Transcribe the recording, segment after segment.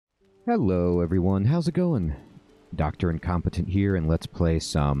Hello everyone, how's it going? Dr. Incompetent here, and let's play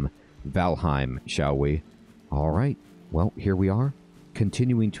some Valheim, shall we? Alright, well, here we are,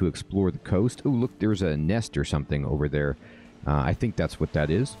 continuing to explore the coast. Oh, look, there's a nest or something over there. I think that's what that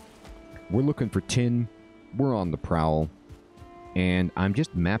is. We're looking for tin, we're on the prowl, and I'm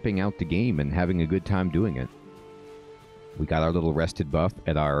just mapping out the game and having a good time doing it. We got our little rested buff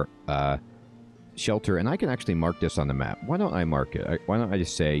at our shelter, and I can actually mark this on the map. Why don't I mark it? Why don't I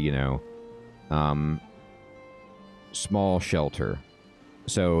just say, you know, small shelter.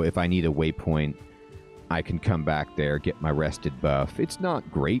 So if I need a waypoint, I can come back there, get my rested buff. It's not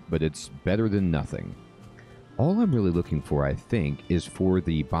great, but it's better than nothing. All I'm really looking for, I think, is for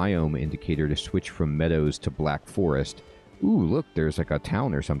the biome indicator to switch from meadows to black forest. Ooh, look, there's like a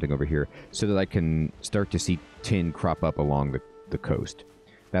town or something over here, so that I can start to see tin crop up along the coast.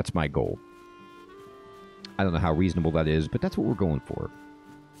 That's my goal. I don't know how reasonable that is, but that's what we're going for.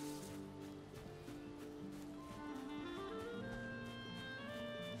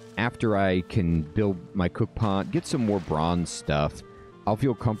 After I can build my cook pot, get some more bronze stuff, I'll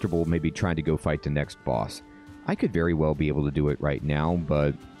feel comfortable maybe trying to go fight the next boss. I could very well be able to do it right now,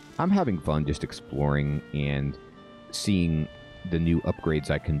 but I'm having fun just exploring and seeing the new upgrades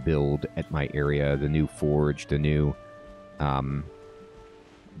I can build at my area, the new forge, the new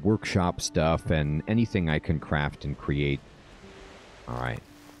workshop stuff, and anything I can craft and create. Alright.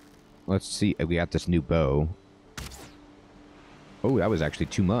 Let's see. We got this new bow. Oh, that was actually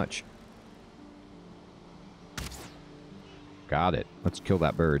too much. Got it. Let's kill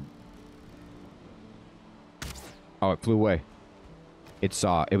that bird. Oh, it flew away. It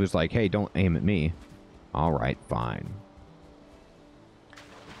saw. It was like, hey, don't aim at me. Alright, fine.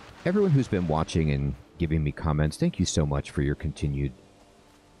 Everyone who's been watching and giving me comments, thank you so much for your continued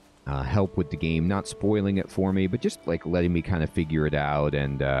help with the game. Not spoiling it for me, but just like letting me kind of figure it out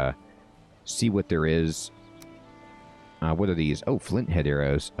and see what there is. What are these? Oh, flint head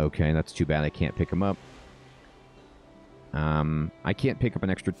arrows. Okay, that's too bad I can't pick them up. I can't pick up an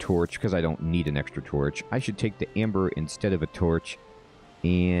extra torch because I don't need an extra torch. I should take the amber instead of a torch.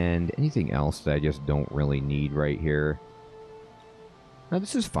 And anything else that I just don't really need right here. Now,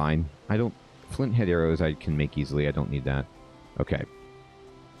 this is fine. I don't... Flint head arrows I can make easily. I don't need that. Okay.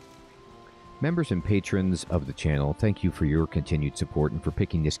 Members and patrons of the channel, thank you for your continued support and for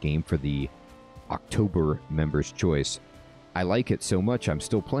picking this game for the October Members' Choice. I like it so much, I'm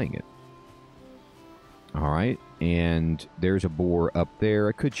still playing it. Alright, and there's a boar up there.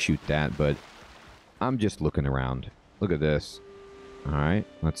 I could shoot that, but I'm just looking around. Look at this. Alright,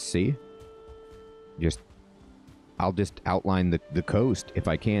 let's see. I'll just outline the coast if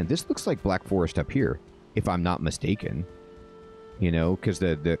I can. This looks like Black Forest up here, if I'm not mistaken. You know, because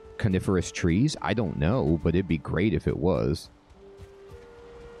the coniferous trees, I don't know, but it'd be great if it was.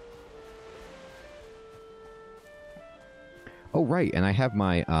 Oh, right, and I have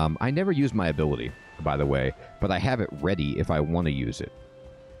my, I never use my ability, by the way, but I have it ready if I want to use it.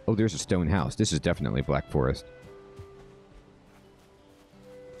 Oh, there's a stone house. This is definitely Black Forest.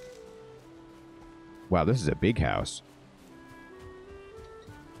 Wow, this is a big house.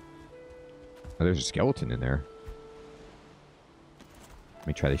 Oh, there's a skeleton in there. Let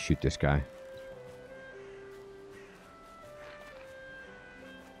me try to shoot this guy.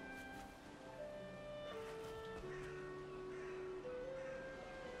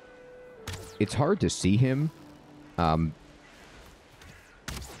 It's hard to see him.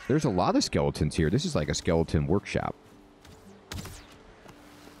 There's a lot of skeletons here. This is like a skeleton workshop.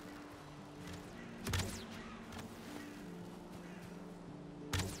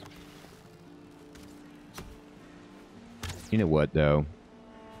 You know what, though?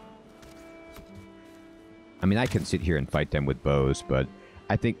 I mean, I can sit here and fight them with bows, but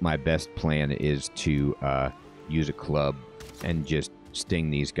I think my best plan is to use a club and just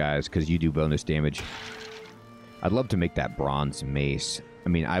sting these guys, because you do bonus damage. I'd love to make that bronze mace. I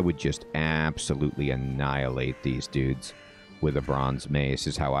mean, I would just absolutely annihilate these dudes with a bronze mace,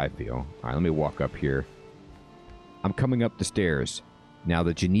 is how I feel. All right, let me walk up here. I'm coming up the stairs. Now,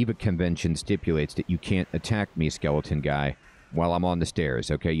 the Geneva Convention stipulates that you can't attack me, skeleton guy, while I'm on the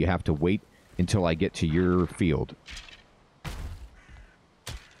stairs, okay? You have to wait until I get to your field.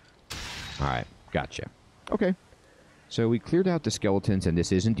 Alright, gotcha. Okay. So we cleared out the skeletons, and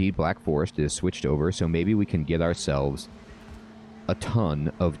this is indeed Black Forest. It is switched over, so maybe we can get ourselves a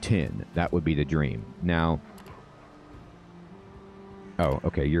ton of tin. That would be the dream. Now... Oh,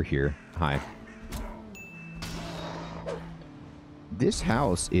 okay, you're here. Hi. This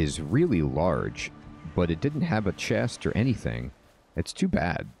house is really large, but it didn't have a chest or anything. It's too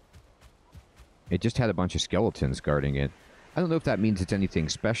bad. It just had a bunch of skeletons guarding it. I don't know if that means it's anything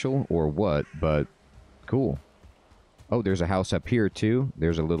special or what, but cool. Oh, there's a house up here, too.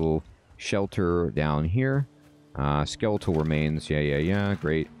 There's a little shelter down here. Skeletal remains. Yeah.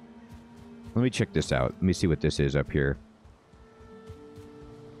 Great. Let me check this out. Let me see what this is up here.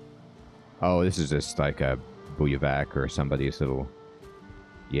 Oh, this is just like a Buyavac or somebody's little...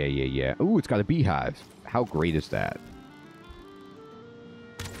 Yeah. Ooh, it's got a beehive. How great is that?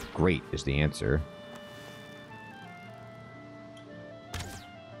 Great is the answer.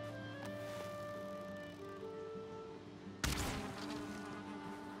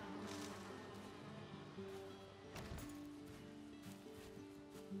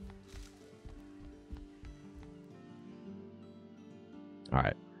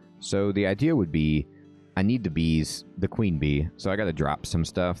 Alright, so the idea would be, I need the bees, the queen bee, so I gotta drop some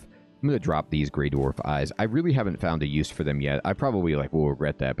stuff. I'm gonna drop these gray dwarf eyes. I really haven't found a use for them yet. I probably will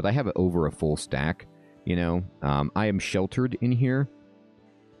regret that, but I have over a full stack, you know. I am sheltered in here.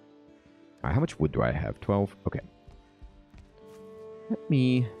 Alright, how much wood do I have? 12? Okay. Let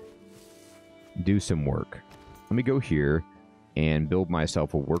me do some work. Let me go here and build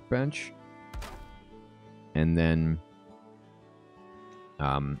myself a workbench. And then...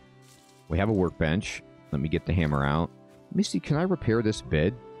 we have a workbench. Let me get the hammer out. Let me see, can I repair this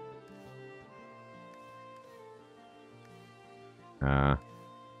bed?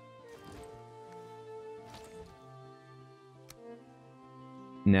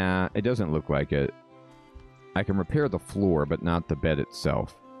 Nah, it doesn't look like it. I can repair the floor, but not the bed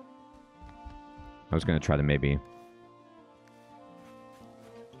itself. I was going to try to maybe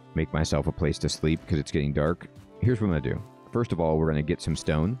make myself a place to sleep because it's getting dark. Here's what I'm going to do. First of all, we're going to get some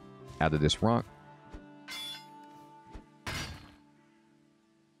stone out of this rock.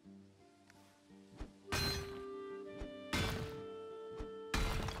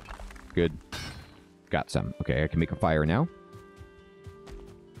 Good. Got some. Okay, I can make a fire now.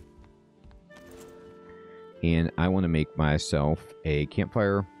 And I want to make myself a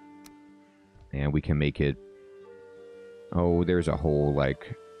campfire. And we can make it... Oh, there's a hole,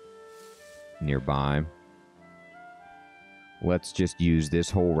 like, nearby. Let's just use this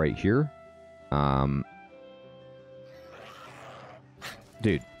hole right here.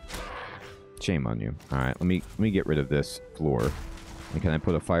 Dude. Shame on you. Alright, let me get rid of this floor. And can I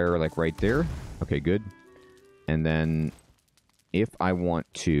put a fire, like, right there? Okay, good. And then, if I want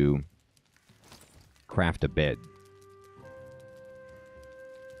to craft a bed,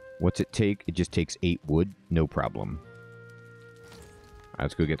 what's it take? It just takes 8 wood. No problem. Alright,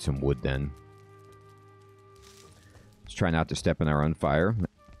 let's go get some wood then. Let's try not to step in our own fire.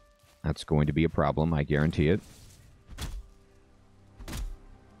 That's going to be a problem, I guarantee it.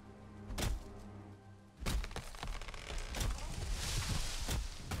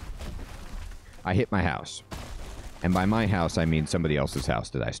 I hit my house. And by my house, I mean somebody else's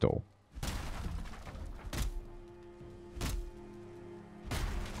house that I stole.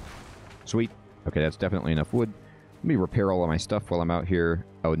 Sweet. Okay, that's definitely enough wood. Let me repair all of my stuff while I'm out here.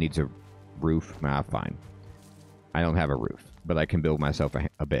 Oh, it needs a roof. Ah, fine. I don't have a roof, but I can build myself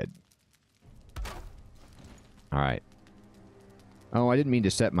a bed. Alright. Oh, I didn't mean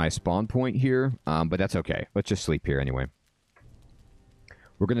to set my spawn point here, but that's okay. Let's just sleep here anyway.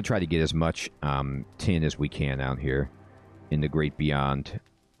 We're going to try to get as much tin as we can out here in the great beyond.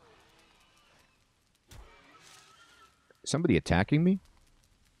 Somebody attacking me?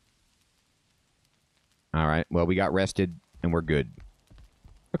 Alright, well, we got rested, and we're good.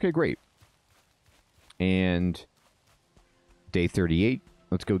 Okay, great. And day 38,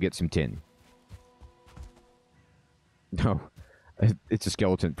 let's go get some tin. No, it's a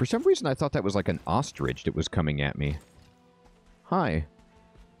skeleton. For some reason, I thought that was like an ostrich that was coming at me. Hi.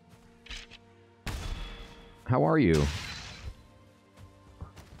 How are you?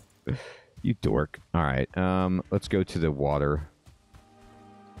 You dork. Alright, let's go to the water.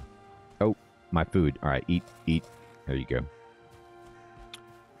 Oh, my food. Alright, eat. There you go.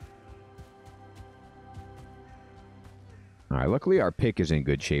 Alright, luckily our pick is in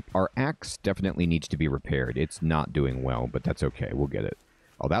good shape. Our axe definitely needs to be repaired. It's not doing well, but that's okay. We'll get it.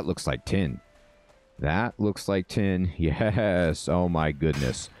 Oh, that looks like tin. That looks like tin. Yes. Oh my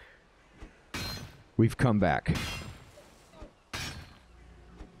goodness. We've come back.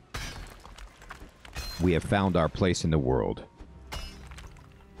 We have found our place in the world.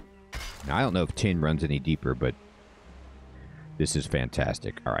 Now, I don't know if tin runs any deeper, but this is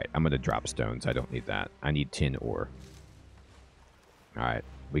fantastic. Alright, I'm going to drop stones. I don't need that. I need tin ore. Alright,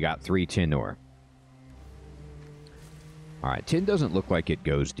 we got 3 tin ore. Alright, tin doesn't look like it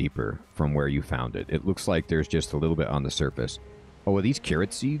goes deeper from where you found it. It looks like there's just a little bit on the surface. Oh, are these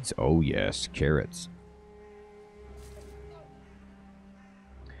carrot seeds? Oh, yes, carrots.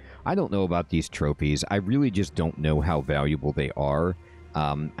 I don't know about these trophies. I really just don't know how valuable they are.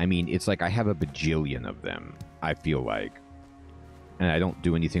 I mean, it's like I have a bajillion of them, I feel like. And I don't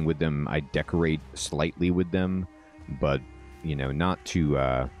do anything with them. I decorate slightly with them, but, you know, not to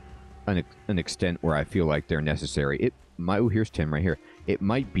an extent where I feel like they're necessary. Oh, here's 10 right here. It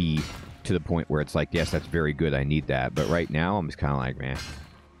might be to the point where it's like, yes, that's very good. I need that. But right now, I'm just kind of like, man.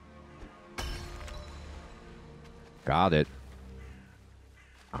 Got it.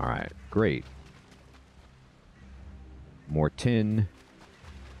 All right, great. More tin.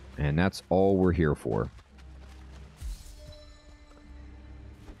 And that's all we're here for.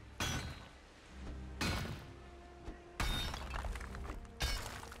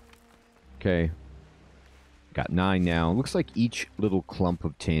 Okay. Got 9 now. Looks like each little clump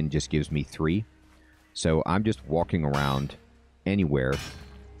of tin just gives me 3. So I'm just walking around anywhere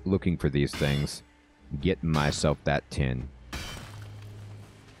looking for these things, getting myself that tin.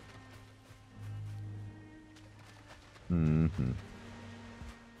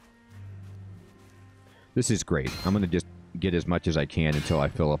 This is great. I'm going to just get as much as I can until I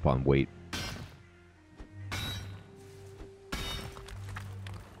fill up on weight.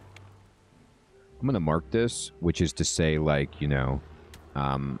 I'm going to mark this, which is to say, like, you know,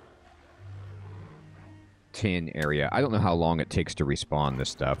 tin area. I don't know how long it takes to respawn this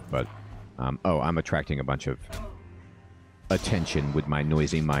stuff, but, oh, I'm attracting a bunch of attention with my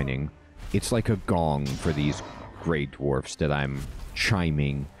noisy mining. It's like a gong for these gray dwarfs that I'm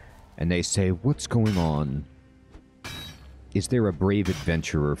chiming, and they say, "What's going on? Is there a brave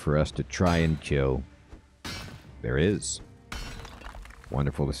adventurer for us to try and kill?" There is.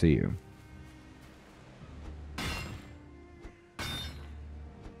 Wonderful to see you.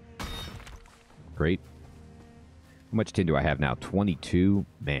 Great. How much tin do I have now? 22?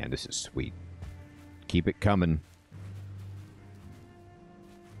 Man, this is sweet. Keep it coming.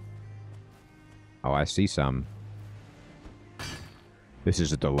 Oh, I see some. This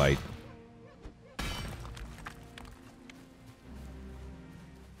is a delight.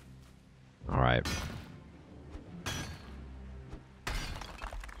 All right.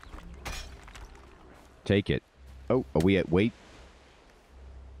 Take it. Oh, are we at weight?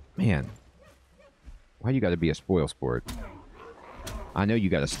 Man. Why you gotta be a spoil sport? I know you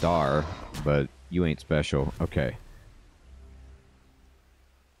got a star, but you ain't special. Okay.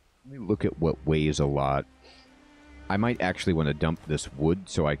 Let me look at what weighs a lot. I might actually want to dump this wood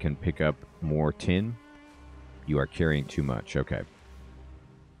so I can pick up more tin. You are carrying too much. Okay.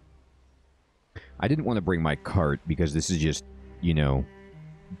 I didn't want to bring my cart because this is just, you know,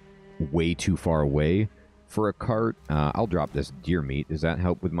 way too far away for a cart. I'll drop this deer meat. Does that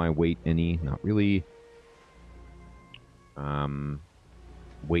help with my weight any? Not really.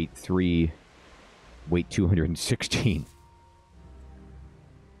 Weight 3. Weight 216.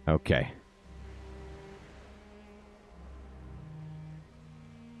 Okay.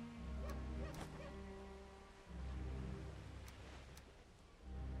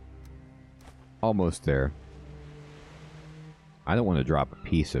 Almost there. I don't want to drop a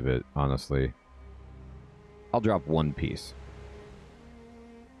piece of it, honestly. I'll drop one piece.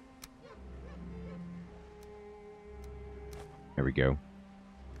 There we go.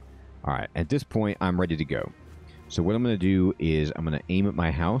 Alright, at this point, I'm ready to go. So what I'm going to do is I'm going to aim at my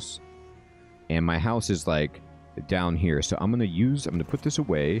house. And my house is, like, down here. So I'm going to put this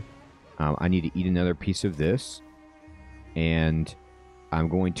away. I need to eat another piece of this. And I'm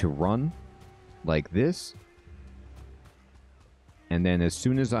going to run like this. And then as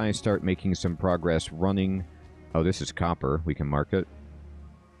soon as I start making some progress running... Oh, this is copper. We can mark it.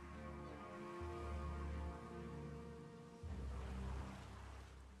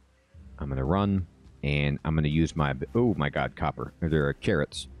 I'm going to run, and I'm going to use my... Oh, my God, copper. There are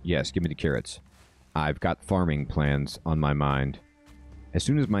carrots. Yes, give me the carrots. I've got farming plans on my mind. As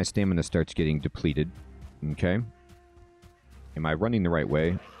soon as my stamina starts getting depleted... Okay. Am I running the right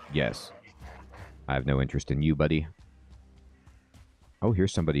way? Yes. I have no interest in you, buddy. Oh,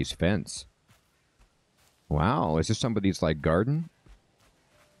 here's somebody's fence. Wow, is this somebody's, like, garden?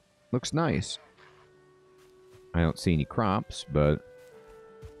 Looks nice. I don't see any crops, but...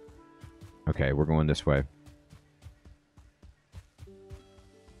 Okay, we're going this way.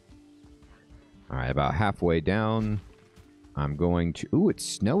 Alright, about halfway down, I'm going to... Ooh, it's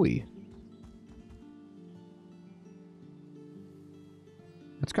snowy.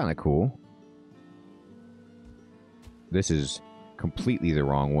 That's kind of cool. This is completely the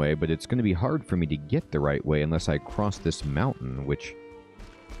wrong way, but it's going to be hard for me to get the right way unless I cross this mountain, which...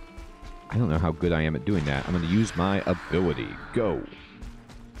 I don't know how good I am at doing that. I'm going to use my ability. Go!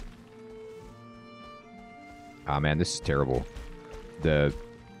 Ah, man, this is terrible. The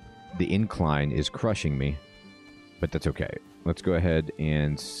the incline is crushing me, but that's okay. Let's go ahead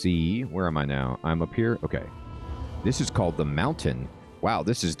and see. Where am I now? I'm up here? Okay. This is called the mountain. Wow,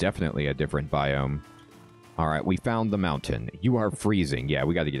 this is definitely a different biome. All right, we found the mountain. You are freezing. Yeah,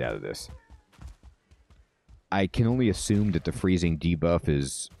 we got to get out of this. I can only assume that the freezing debuff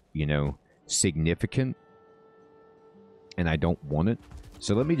is, you know, significant, and I don't want it.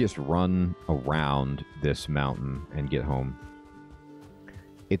 So let me just run around this mountain and get home.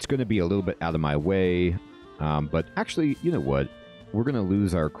 It's going to be a little bit out of my way, but actually, you know what? We're going to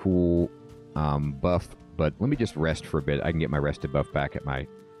lose our cool buff, but let me just rest for a bit. I can get my rested buff back at my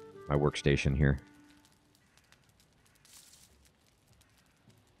workstation here.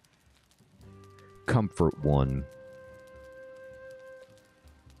 Comfort 1.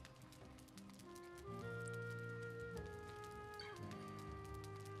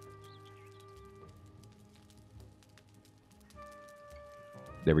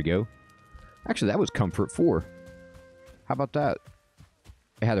 There we go. Actually, that was Comfort 4. How about that?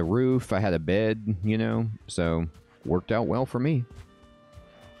 I had a roof, I had a bed, you know, so worked out well for me.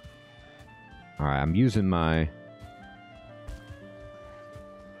 Alright, I'm using my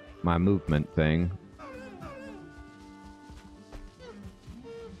movement thing.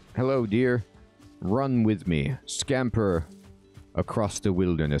 Hello, dear. Run with me. Scamper across the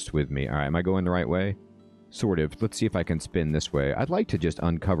wilderness with me. Alright, am I going the right way? Sort of. Let's see if I can spin this way. I'd like to just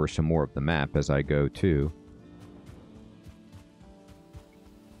uncover some more of the map as I go, too.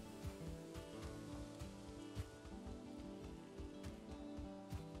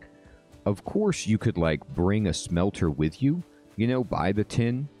 Of course, you could, like, bring a smelter with you, you know, buy the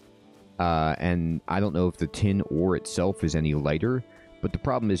tin. And I don't know if the tin ore itself is any lighter, but the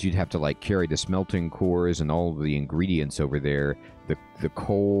problem is you'd have to, like, carry the smelting cores and all of the ingredients over there, the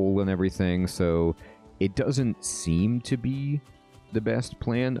coal and everything, so it doesn't seem to be the best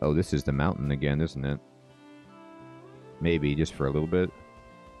plan. Oh, this is the mountain again, isn't it? Maybe, just for a little bit.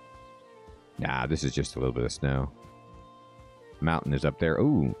 Nah, this is just a little bit of snow. Mountain is up there.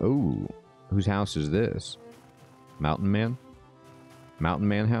 Ooh, ooh. Whose house is this? Mountain Man? Mountain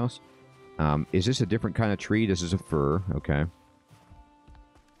Man house? Is this a different kind of tree? This is a fir. Okay.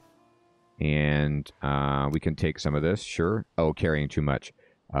 And we can take some of this. Sure. Oh, carrying too much.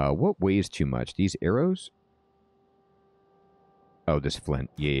 What weighs too much? These arrows? Oh, this flint.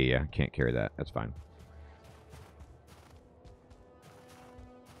 Yeah. Can't carry that. That's fine.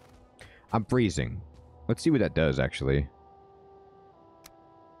 I'm freezing. Let's see what that does, actually.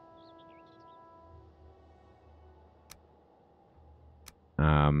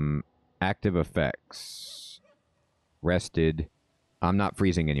 Active effects. Rested. I'm not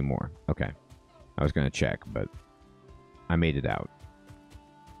freezing anymore. Okay. I was going to check, but I made it out.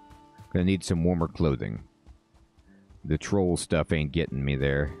 Gonna need some warmer clothing. The troll stuff ain't getting me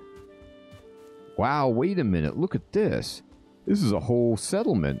there. Wow, wait a minute. Look at this. This is a whole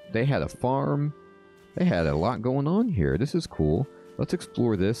settlement. They had a farm. They had a lot going on here. This is cool. Let's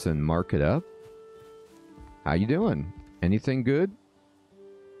explore this and mark it up. How you doing? Anything good?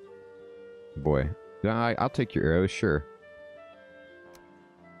 Boy. I'll take your arrows, sure.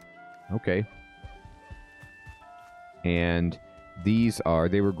 Okay. And these are...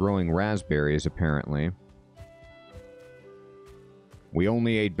 They were growing raspberries, apparently. We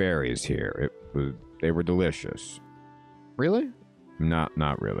only ate berries here. They were delicious. Really?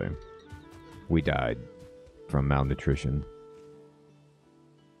 Not really. We died from malnutrition.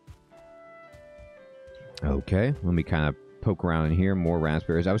 Okay, let me kind of poke around in here. More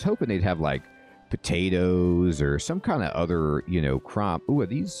raspberries. I was hoping they'd have, like, potatoes or some kind of other, you know, crop. Ooh, are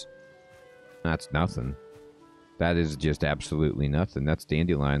these... That's nothing. That is just absolutely nothing. That's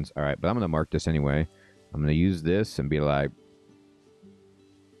dandelions. All right, but I'm going to mark this anyway. I'm going to use this and be like...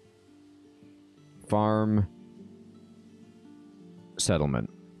 Farm... Settlement.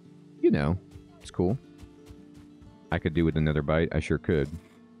 You know, it's cool. I could do with another bite. I sure could.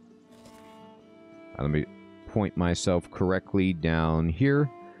 Let me point myself correctly down here,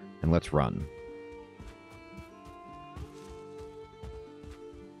 and let's run.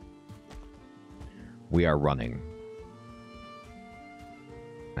 We are running.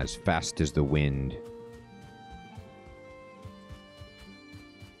 As fast as the wind.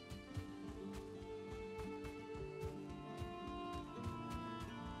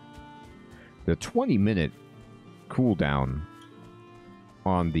 The 20-minute cooldown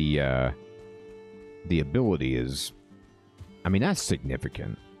on the ability is... I mean, that's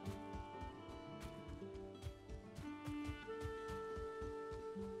significant.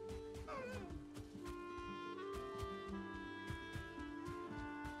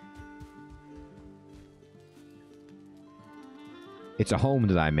 It's a home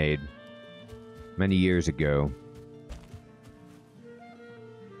that I made many years ago.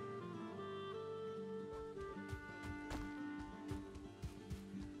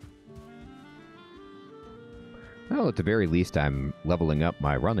 Well, at the very least, I'm leveling up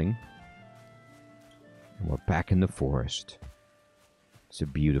my running. And we're back in the forest. It's a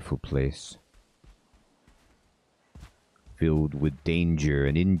beautiful place. Filled with danger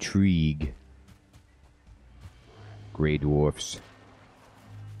and intrigue. Grey dwarfs.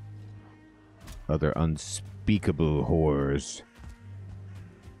 Other unspeakable horrors.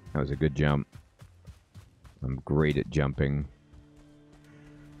 That was a good jump. I'm great at jumping.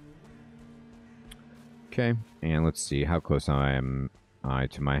 Okay, and let's see how close I am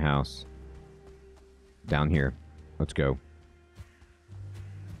to my house. Down here. Let's go.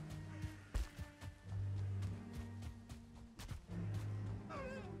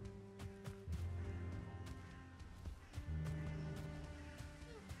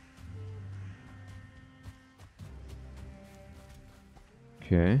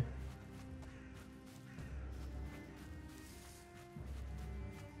 Okay.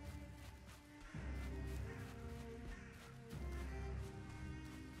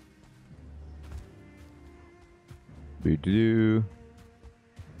 Boo-doo.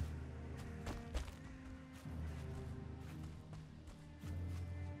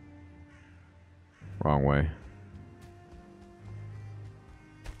 Wrong way.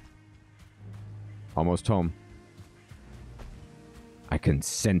 Almost home. I can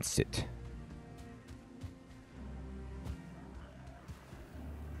sense it.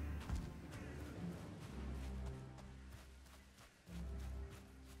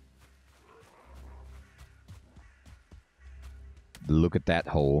 Look at that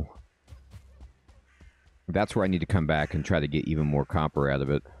hole. That's where I need to come back and try to get even more copper out of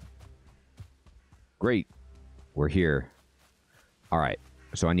it. Great. We're here. Alright.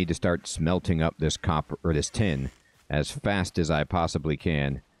 So I need to start smelting up this copper, or this tin, as fast as I possibly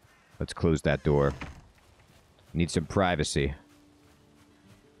can. Let's close that door. Need some privacy.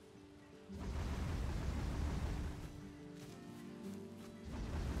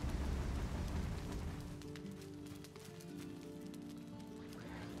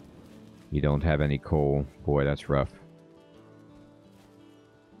 You don't have any coal. Boy, that's rough.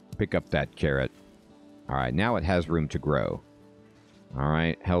 Pick up that carrot. Alright, now it has room to grow.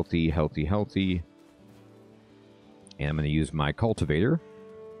 Alright, healthy, healthy, healthy. And I'm going to use my cultivator.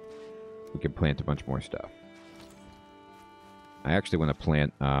 We can plant a bunch more stuff. I actually want to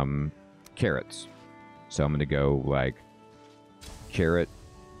plant carrots. So I'm going to go like carrot,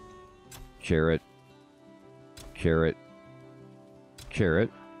 carrot, carrot,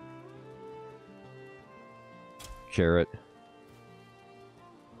 carrot, carrot.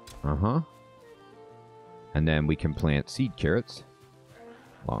 And then we can plant seed carrots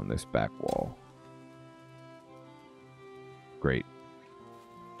along this back wall. Great.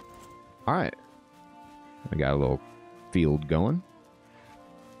 Alright. I got a little field going.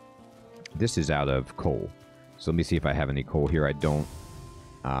 This is out of coal. So let me see if I have any coal here. I don't.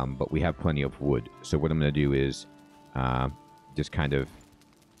 But we have plenty of wood. So what I'm going to do is just kind of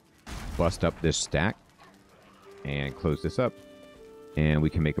bust up this stack and close this up. And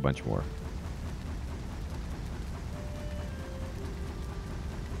we can make a bunch more.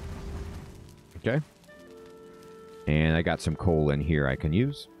 Okay. And I got some coal in here I can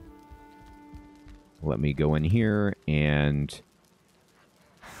use. Let me go in here and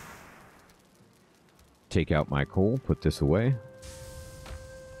take out my coal, put this away.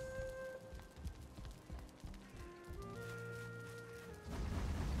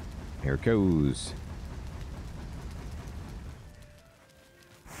 Here it goes.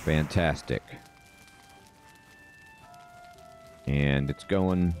 Fantastic. And it's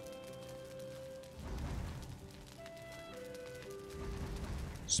going.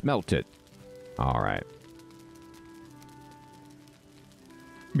 Smelt it. Alright.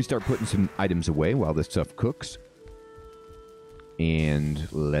 Let me start putting some items away while this stuff cooks. And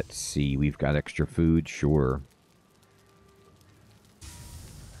let's see. We've got extra food. Sure.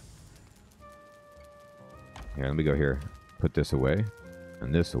 Here, let me go here. Put this away.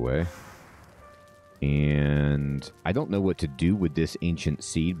 And this away. And I don't know what to do with this ancient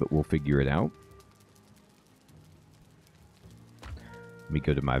seed, but we'll figure it out. Let me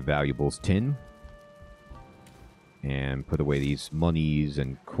go to my valuables tin. And put away these monies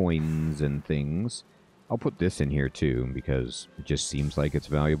and coins and things. I'll put this in here too, because it just seems like it's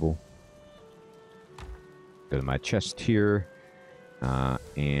valuable. Go to my chest here.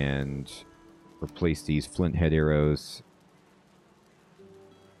 And replace these flint head arrows.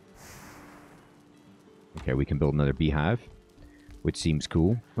 Okay, we can build another beehive. which seems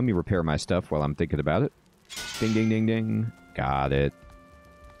cool. Let me repair my stuff while I'm thinking about it. Ding, ding, ding, ding. Got it.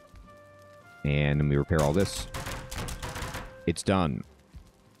 And let me repair all this. It's done.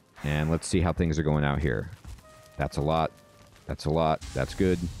 And let's see how things are going out here. That's a lot. That's a lot. That's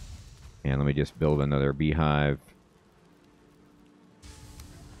good. And let me just build another beehive.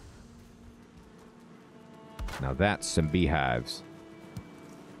 Now that's some beehives.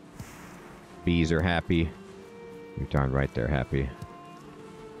 Bees are happy. You're darn right they're happy.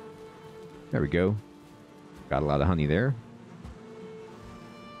 There we go. Got a lot of honey there.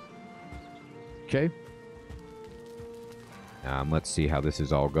 Okay. Let's see how this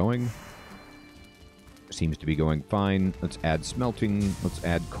is all going. Seems to be going fine. Let's add smelting. Let's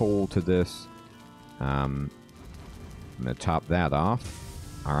add coal to this. I'm going to top that off.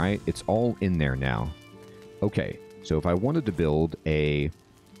 All right. It's all in there now. Okay. So if I wanted to build a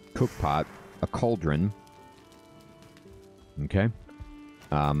cook pot, a cauldron, okay,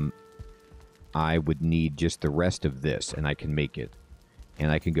 I would need just the rest of this, and I can make it.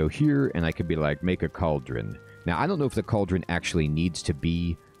 And I can go here, and I can be like, make a cauldron. Now, I don't know if the cauldron actually needs to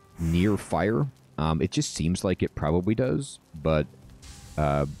be near fire. It just seems like it probably does, but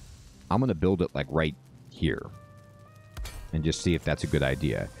I'm going to build it like right here and just see if that's a good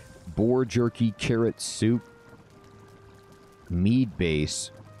idea. Boar jerky, carrot soup, mead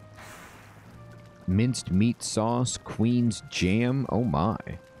base, minced meat sauce, queen's jam. Oh my.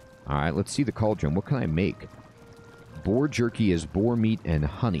 All right, let's see the cauldron. What can I make? Boar jerky is boar meat and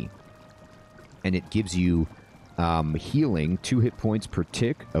honey. And it gives you healing, 2 hit points per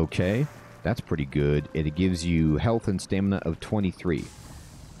tick. Okay, that's pretty good. It gives you health and stamina of 23.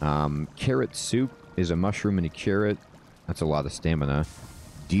 Carrot soup is a mushroom and a carrot. That's a lot of stamina.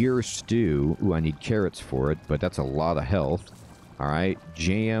 Deer stew. Ooh, I need carrots for it, but that's a lot of health. All right.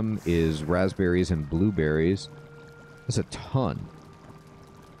 Jam is raspberries and blueberries. That's a ton.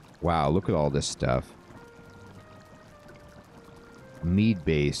 Wow, look at all this stuff. Mead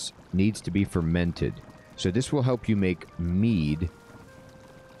base needs to be fermented. So this will help you make mead,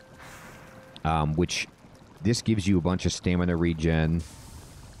 which this gives you a bunch of stamina regen.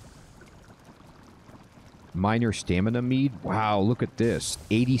 Minor stamina mead. Wow, look at this.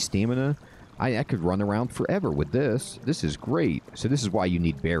 80 stamina. I could run around forever with this. This is great. So this is why you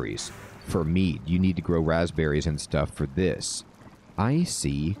need berries for mead. You need to grow raspberries and stuff for this. I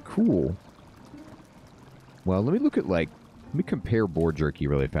see. Cool. Well, let me look at, like, let me compare boar jerky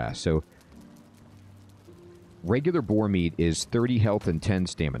really fast. So, regular boar meat is 30 health and 10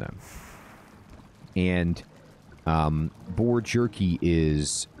 stamina. And boar jerky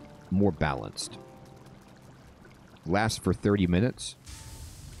is more balanced. Lasts for 30 minutes.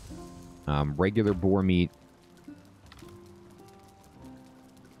 Regular boar meat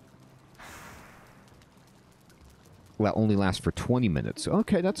only lasts for 20 minutes.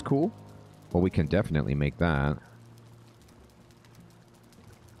 Okay, that's cool. Well, we can definitely make that.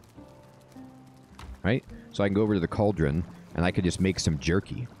 Right? So I can go over to the cauldron, and I could just make some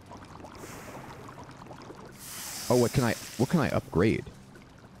jerky. Oh, what can I upgrade?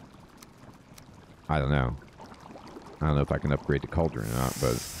 I don't know. I don't know if I can upgrade the cauldron or not,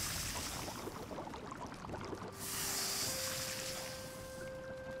 but...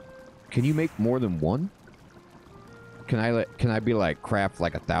 Can you make more than one? Can I be like craft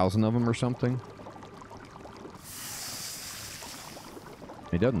like 1,000 of them or something?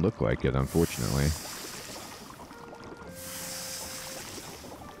 It doesn't look like it, unfortunately.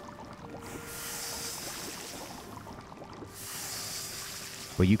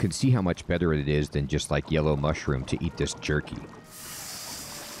 But you can see how much better it is than just like yellow mushroom to eat this jerky.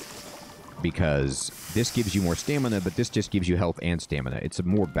 Because this gives you more stamina, but this just gives you health and stamina. It's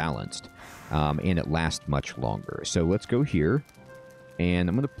more balanced, and it lasts much longer. So let's go here, and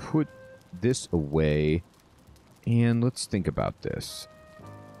I'm going to put this away, and let's think about this.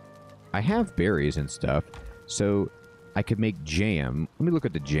 I have berries and stuff, so I could make jam. Let me look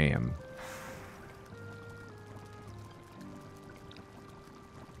at the jam.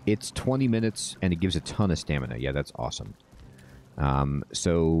 It's 20 minutes, and it gives a ton of stamina. Yeah, that's awesome.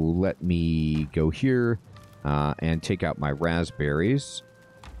 So let me go here and take out my raspberries,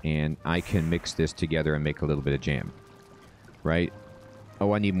 and I can mix this together and make a little bit of jam. Right?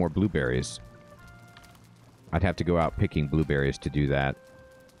 Oh, I need more blueberries. I'd have to go out picking blueberries to do that.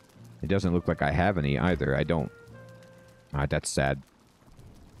 It doesn't look like I have any either. I don't. That's sad.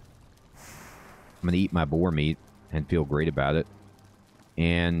 I'm going to eat my boar meat and feel great about it.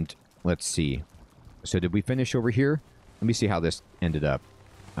 And let's see. So did we finish over here? Let me see how this ended up.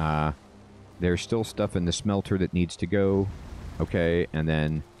 There's still stuff in the smelter that needs to go. Okay, and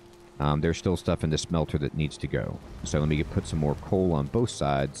then There's still stuff in the smelter that needs to go. So let me put some more coal on both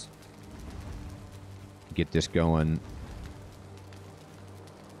sides. Get this going.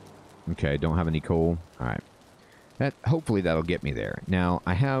 Okay, don't have any coal. All right. Hopefully that'll get me there. Now,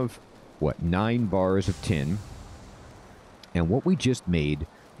 I have, what, 9 bars of tin. And what we just made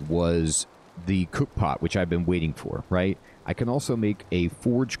was the cook pot, which I've been waiting for, right? I can also make a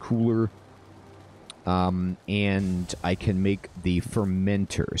forge cooler, and I can make the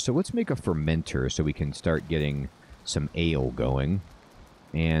fermenter. So let's make a fermenter so we can start getting some ale going.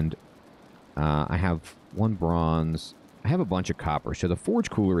 And I have 1 bronze. I have a bunch of copper, so the forge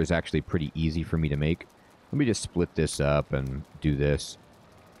cooler is actually pretty easy for me to make. Let me just split this up and do this.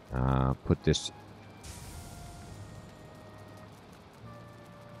 Put this...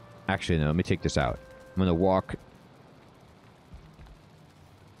 Actually, no, let me take this out. I'm going to walk...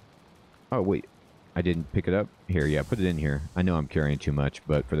 Oh, wait. I didn't pick it up? Here, yeah, put it in here. I know I'm carrying too much,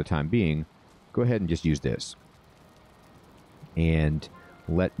 but for the time being, go ahead and just use this. And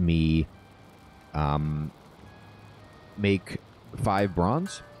let me make 5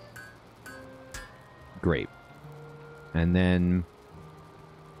 bronze. Great. And then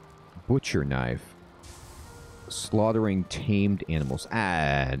butcher knife. Slaughtering tamed animals.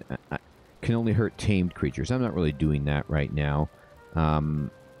 Can only hurt tamed creatures. I'm not really doing that right now.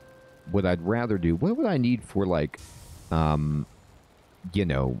 What I'd rather do... What would I need for, like, you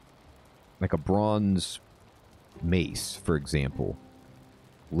know, like a bronze mace, for example?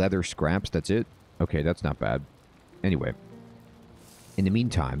 Leather scraps, that's it? Okay, that's not bad. Anyway. In the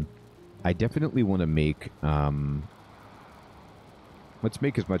meantime, I definitely want to make... let's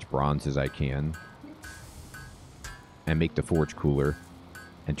make as much bronze as I can. And make the forge cooler.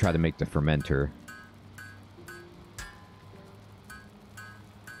 And try to make the fermenter.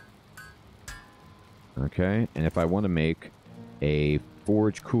 Okay, and if I want to make a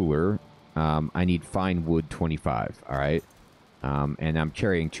forge cooler, I need fine wood 25, alright? And I'm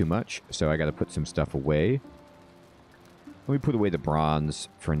carrying too much, so I got to put some stuff away. Let me put away the bronze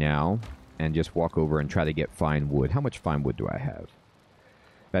for now, and just walk over and try to get fine wood. How much fine wood do I have?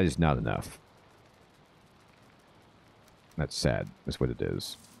 That is not enough. That's sad. That's what it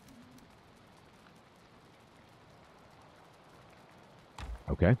is.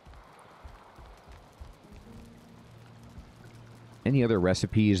 Okay. Any other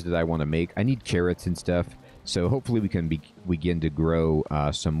recipes that I want to make? I need carrots and stuff, so hopefully we can begin to grow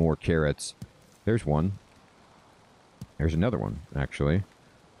some more carrots. There's one. There's another one, actually,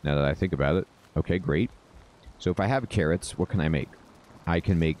 now that I think about it. Okay, great. So if I have carrots, what can I make? I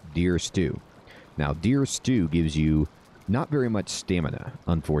can make deer stew. Now, deer stew gives you not very much stamina,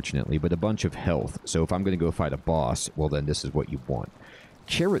 unfortunately, but a bunch of health. So if I'm going to go fight a boss, well, then this is what you want.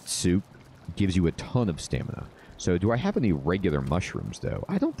 Carrot soup gives you a ton of stamina. So do I have any regular mushrooms, though?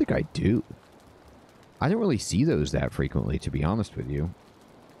 I don't think I do. I don't really see those that frequently, to be honest with you.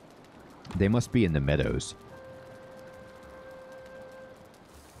 They must be in the meadows.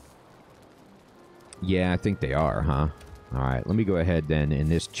 Yeah, I think they are, huh? Alright, let me go ahead then in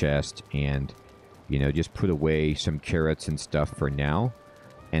this chest and, you know, just put away some carrots and stuff for now.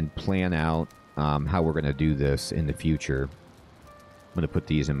 And plan out how we're going to do this in the future. I'm going to put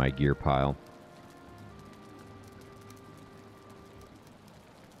these in my gear pile.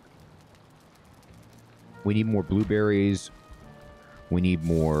 We need more blueberries. We need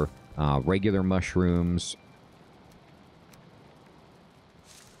more regular mushrooms.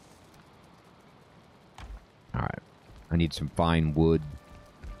 Alright. I need some fine wood.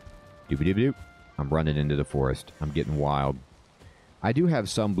 Doobie-doobie-doop. I'm running into the forest. I'm getting wild. I do have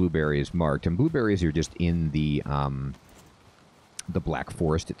some blueberries marked, and blueberries are just in the Black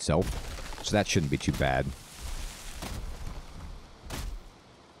Forest itself, so that shouldn't be too bad.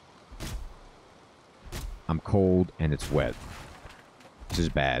 I'm cold, and it's wet. This is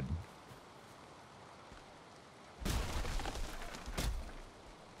bad.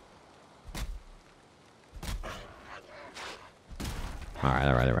 Alright,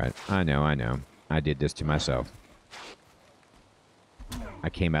 alright, alright. I know, I know. I did this to myself. I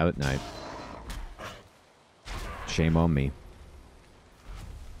came out at night. Shame on me.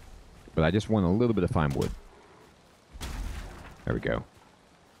 But I just want a little bit of fine wood. There we go.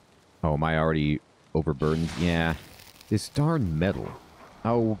 Oh, am I already overburdened? Yeah. This darn metal.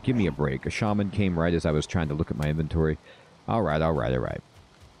 Oh, give me a break. A shaman came right as I was trying to look at my inventory. Alright, alright, alright.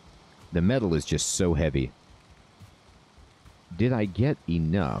 The metal is just so heavy. Did I get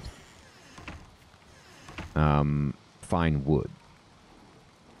enough fine wood?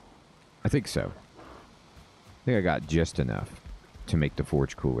 I think so. I think I got just enough to make the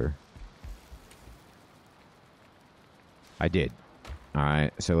forge cooler. I did. All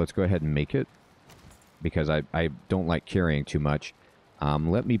right, so let's go ahead and make it, because I don't like carrying too much.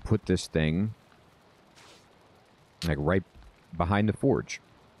 Let me put this thing like right behind the forge.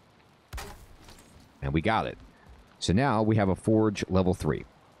 And we got it. So now we have a forge level 3.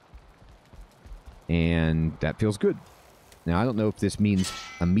 And that feels good. Now, I don't know if this means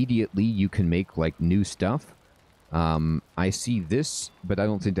immediately you can make, like, new stuff. I see this, but I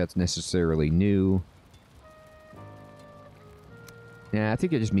don't think that's necessarily new. Yeah, I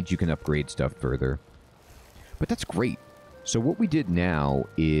think it just means you can upgrade stuff further. But that's great. So what we did now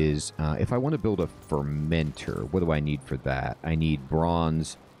is, if I want to build a fermenter, what do I need for that? I need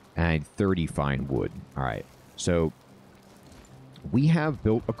bronze, and I need 30 fine wood. All right. So we have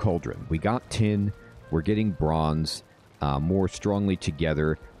built a cauldron. We got tin. We're getting bronze more strongly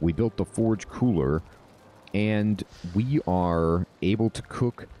together. We built the forge cooler, and we are able to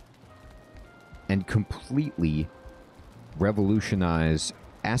cook and completely revolutionize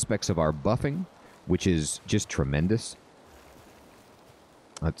aspects of our buffing, which is just tremendous.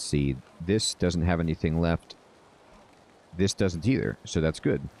 Let's see. This doesn't have anything left. This doesn't either, so that's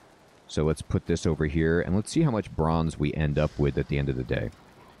good. So let's put this over here, and let's see how much bronze we end up with at the end of the day.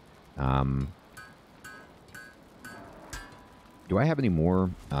 Do I have any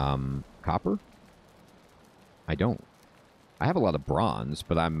more copper? I don't. I have a lot of bronze,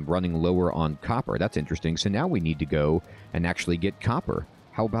 but I'm running lower on copper. That's interesting. So now we need to go and actually get copper.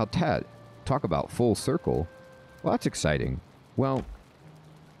 How about that? Talk about full circle. Well, that's exciting. Well,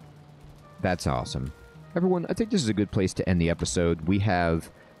 that's awesome. Everyone, I think this is a good place to end the episode. We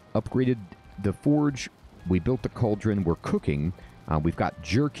have upgraded the forge. We built the cauldron. We're cooking. We've got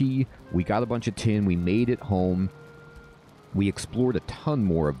jerky. We got a bunch of tin. We made it home. We explored a ton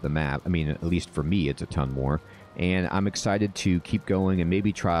more of the map. I mean, at least for me, it's a ton more. And I'm excited to keep going and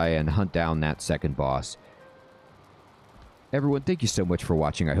maybe try and hunt down that second boss. Everyone, thank you so much for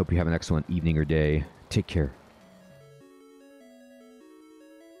watching. I hope you have an excellent evening or day. Take care.